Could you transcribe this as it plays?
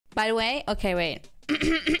By the way, okay, wait.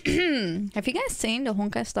 Have you guys seen the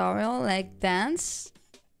Honkai Star Rail like dance?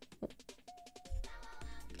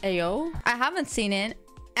 Ayo. I haven't seen it.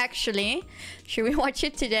 Actually, should we watch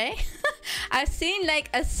it today? I've seen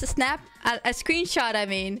like a screenshot, I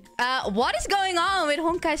mean. What is going on with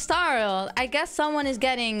Honkai Star Rail? I guess someone is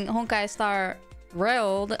getting Honkai Star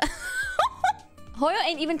Railed. Hoyo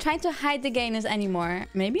ain't even trying to hide the gayness anymore.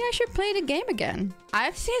 Maybe I should play the game again.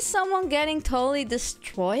 I've seen someone getting totally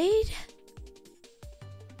destroyed.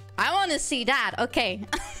 I want to see that. Okay.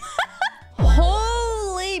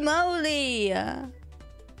 Holy moly.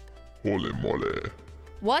 Holy moly.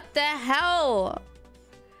 What the hell?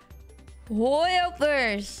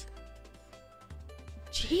 Hoyoverse.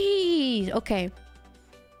 Jeez. Okay.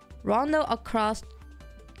 Rondo Across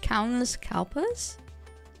Countless Kalpas?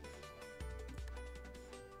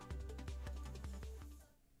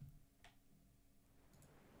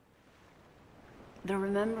 The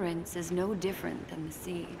remembrance is no different than the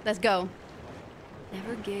sea. Let's go.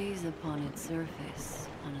 Never gaze upon its surface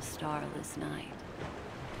on a starless night.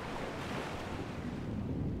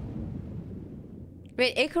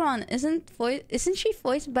 Wait, Acheron isn't she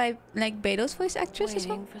voiced by like Beto's voice actress as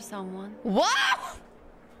well? Waiting for someone. What?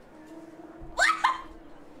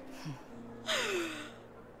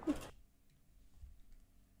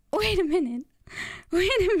 Wait a minute.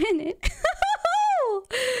 Wait a minute.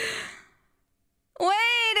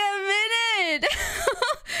 Wait a minute.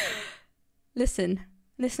 Listen.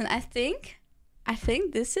 I think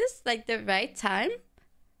this is like the right time.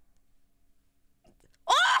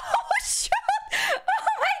 Oh shit!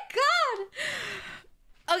 Oh my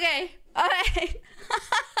god. Okay. All right.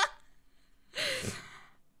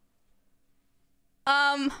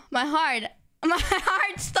 My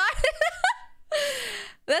heart started.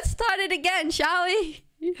 Let's start it again, shall we?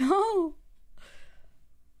 No.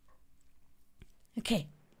 Okay.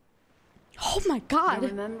 Oh my god. The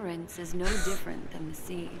remembrance is no different than the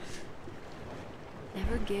sea.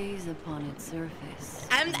 Never gaze upon its surface.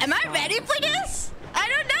 Am I ready for this? I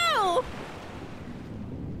don't know.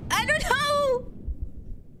 I don't know.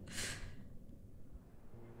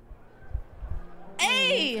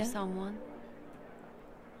 Hey. For someone.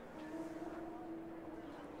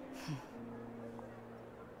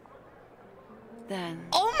 Then.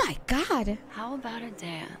 Oh my god. How about a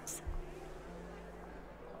dance?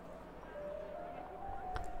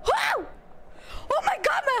 Wow! Oh my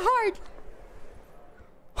god, my heart.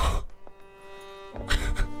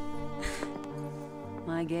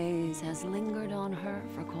 My gaze has lingered on her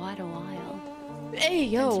for quite a while. Hey,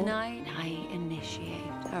 yo. And tonight, I initiate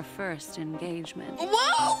our first engagement.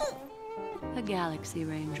 Whoa! A Galaxy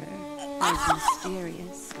Ranger, as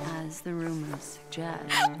mysterious as the rumors suggest.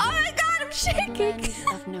 Oh my god, I'm A shaking. blend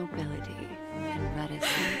of nobility and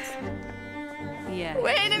reticence. Yet,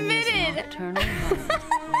 Wait a in this minute. nocturnal night,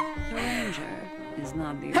 the Ranger is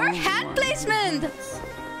not the Her only hat one. placement.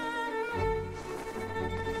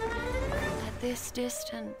 At this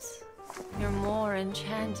distance, you're more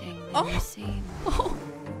enchanting than Oh. you seem. Oh.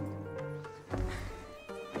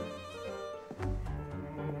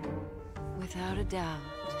 Without a doubt,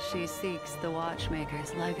 she seeks the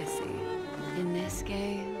Watchmaker's legacy. In this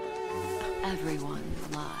game, everyone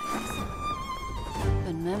lies.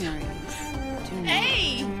 But memories do not.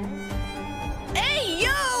 Hey! Hey,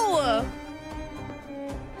 yo!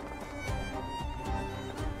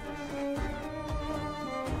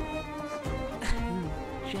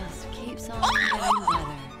 Just keeps on getting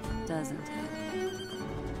better, doesn't it?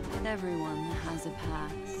 But everyone has a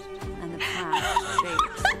past, and the past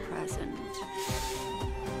shapes the present.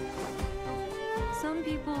 Some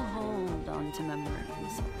people hold on to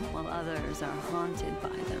memories, while others are haunted by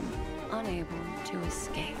them, unable to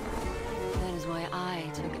escape. That is why I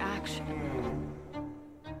took action.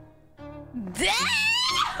 Damn!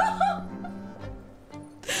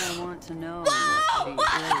 I want to know what she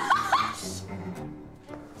is.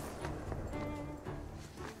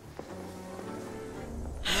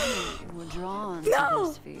 Many were drawn to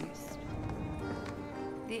this feast.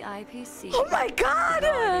 The IPC. Oh my god!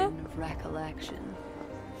 Garden of Recollection.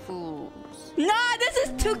 Fools. Nah, this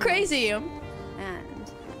is too crazy. And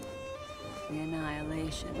the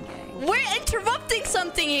Annihilation Gang. We're interrupting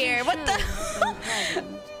something here. What the?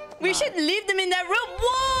 We should leave them in that room.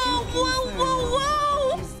 Whoa, whoa, whoa,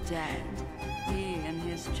 whoa! Is dead. He and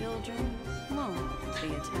his children won't be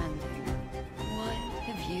attending. What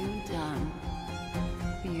have you done,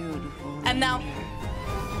 beautiful And now, Ranger?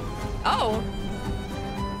 oh,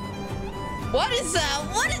 what is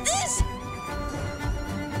this?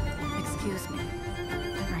 Excuse me.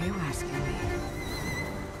 Are you asking me?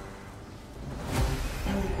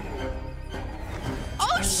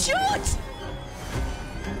 Oh shoot!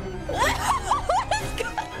 What is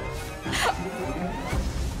going?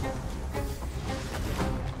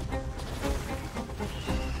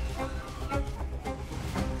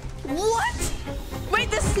 What? Wait,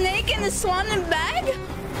 the snake and the swan in bag?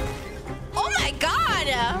 Oh my god!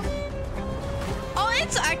 Oh,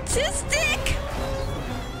 it's artistic!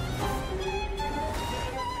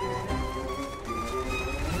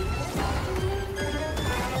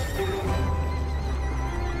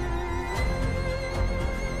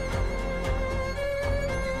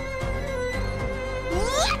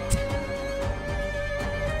 What?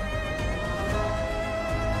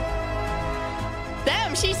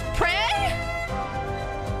 Damn, she's prey?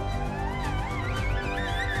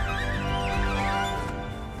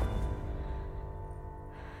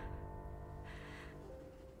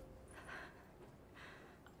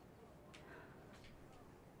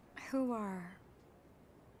 Who are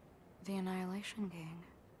the Annihilation Gang?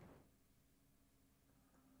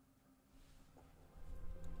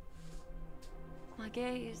 My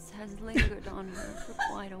gaze has lingered on her for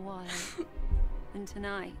quite a while, and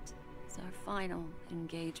tonight is our final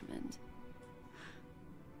engagement.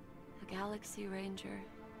 A Galaxy Ranger?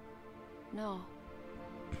 No,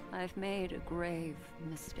 I've made a grave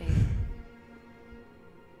mistake.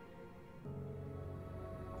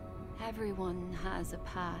 Everyone has a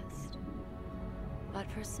past, but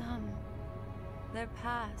for some, their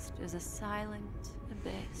past is a silent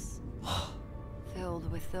abyss,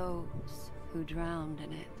 filled with those who drowned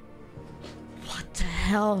in it. What the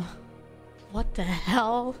hell? What the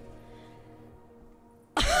hell?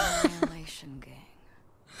 Annihilation Gang.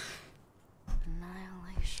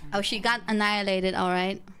 Annihilation. Oh, she got annihilated,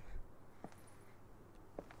 alright.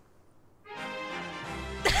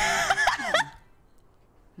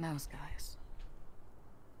 Those guys.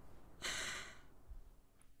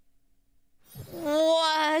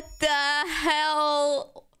 What the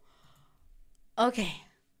hell? Okay.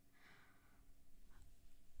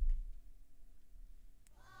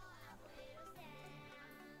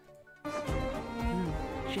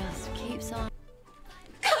 Just keeps on.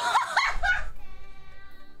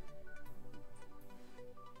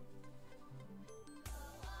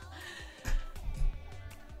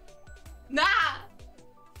 Nah!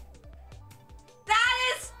 That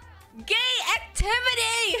is gay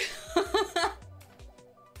activity!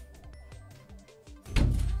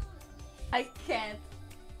 I can't.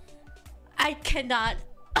 I cannot.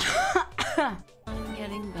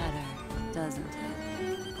 Getting better, doesn't it?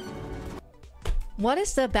 What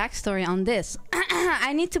is the backstory on this?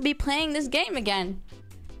 I need to be playing this game again.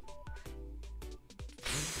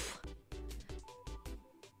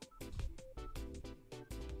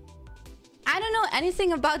 I don't know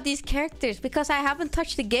anything about these characters because I haven't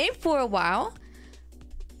touched the game for a while.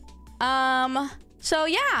 So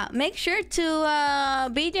yeah, make sure to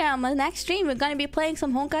be there on the next stream. We're gonna be playing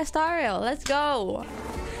some Honkai Star Rail. Let's go.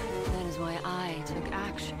 That is why I took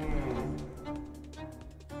action.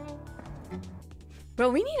 Bro,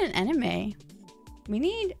 we need an anime. We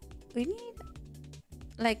need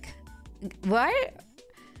like what?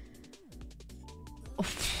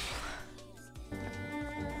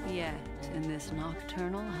 Yet, in this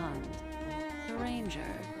nocturnal hunt, the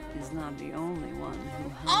ranger is not the only one who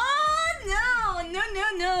hunts.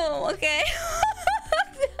 No. Okay.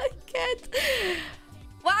 I can't.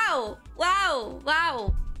 Wow.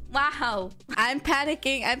 I'm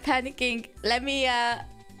panicking. Let me yeah.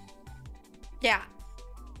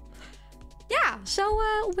 So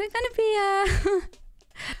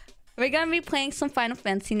we're gonna be playing some Final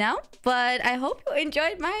Fantasy now, but I hope you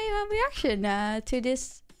enjoyed my reaction to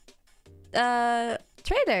this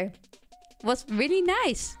trailer. It was really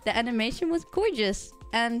nice. The animation was gorgeous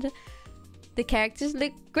and the characters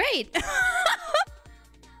look great.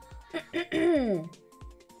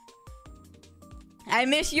 I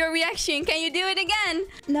missed your reaction. Can you do it again?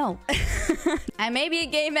 No. I may be a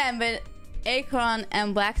gay man, but Acheron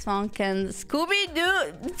and Black Swan can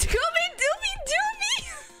Scooby-Doo me.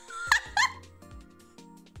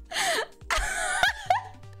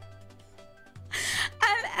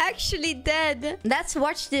 I'm actually dead. Let's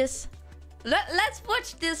watch this. Let's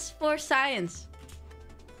watch this for science.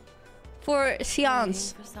 For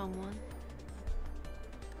science. For someone.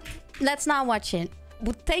 Let's not watch it.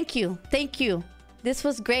 But thank you. This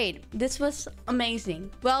was great. This was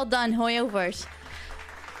amazing. Well done, hoyoverse.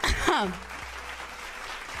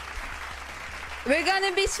 We're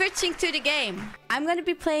gonna be switching to the game. I'm gonna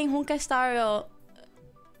be playing Honkai Star Rail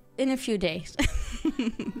in a few days.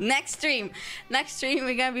 Next stream,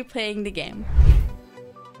 we're gonna be playing the game.